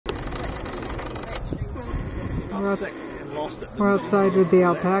got sick and lost it. We're outside with the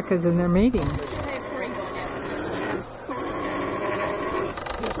alpacas and they're mating.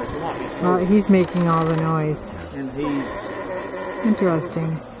 He's making all the noise. And he's... Interesting.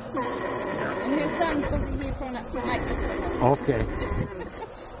 And his son's looking here for an Okay.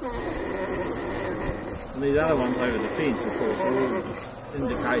 And these other ones over the fence, of course, are all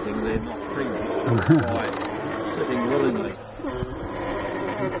indicating they're not pregnant by sitting willingly.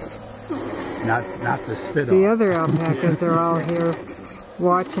 Not the spit The off. other alpacas are all here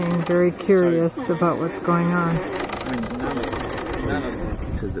watching, very curious about what's going on. I mean, none of them.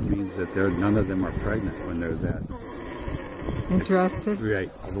 Because it means that none of them are pregnant when they're that. Interested? Right.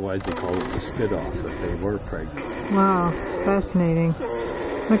 Otherwise they call it the spit off if they were pregnant. Wow, fascinating.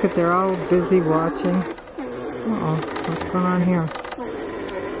 Look at, they're all busy watching. Uh-oh, what's going on here?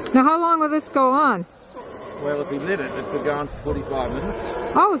 Now how long will this go on? Well, if we let it, it could go on for 45 minutes.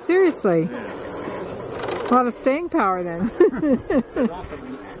 Oh, seriously? Yeah. A lot of staying power then.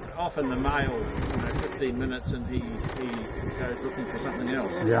 often the male, 15 minutes and he goes looking for something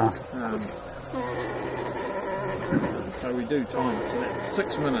else. Yeah. So we do time it, so that's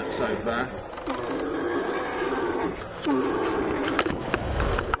 6 minutes so far.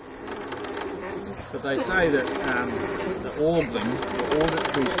 But they say that the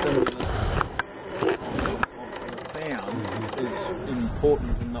auditory stimulus of sound is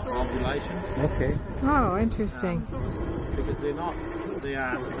important in the ovulation. Okay. Oh, interesting. Because they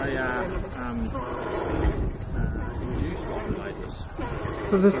are induced ovulators.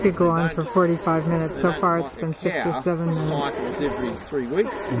 So this could go on for 45 minutes. So far it's been 6 or 7 minutes. Cycles every 3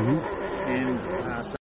 weeks, and